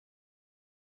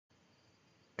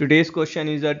Today's question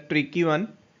is a tricky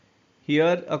one.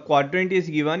 Here a quadrant is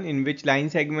given in which line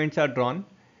segments are drawn,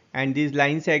 and these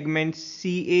line segments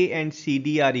CA and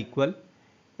CD are equal,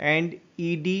 and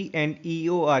ED and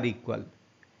EO are equal,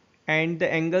 and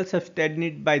the angles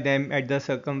subtended by them at the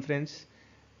circumference,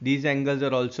 these angles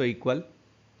are also equal.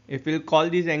 If we'll call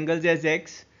these angles as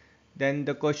x, then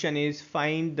the question is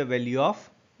find the value of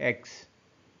x.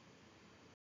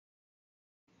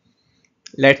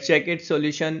 Let's check its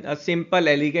solution. A simple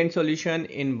elegant solution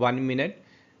in 1 minute.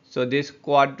 So this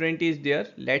quadrant is there.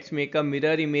 Let's make a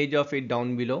mirror image of it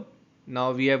down below.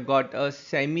 Now we have got a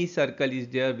semicircle is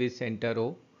there with center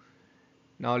O.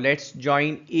 Now let's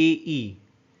join AE.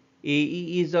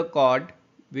 AE is a chord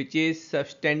which is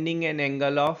subtending an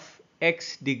angle of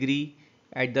x degree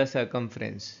at the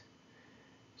circumference.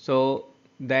 So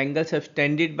the angle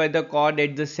subtended by the chord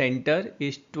at the center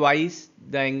is twice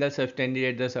the angle subtended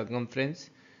at the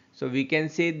circumference. So we can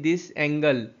say this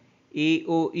angle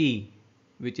AOE,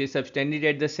 which is subtended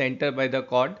at the center by the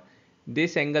chord,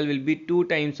 this angle will be 2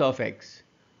 times of x,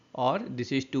 or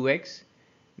this is 2x.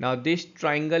 Now this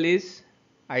triangle is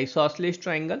isosceles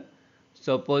triangle,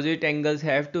 so opposite angles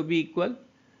have to be equal.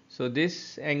 So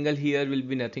this angle here will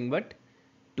be nothing but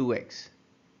 2x.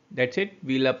 That's it.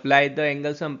 We'll apply the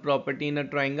angle sum property in a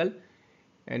triangle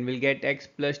and we'll get x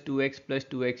plus 2x plus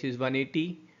 2x is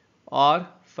 180, or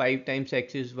 5 times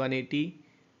x is 180,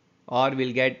 or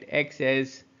we'll get x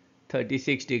as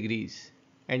 36 degrees.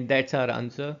 And that's our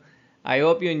answer. I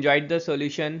hope you enjoyed the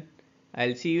solution.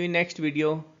 I'll see you in next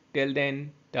video. Till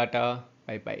then, tata,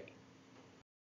 bye bye.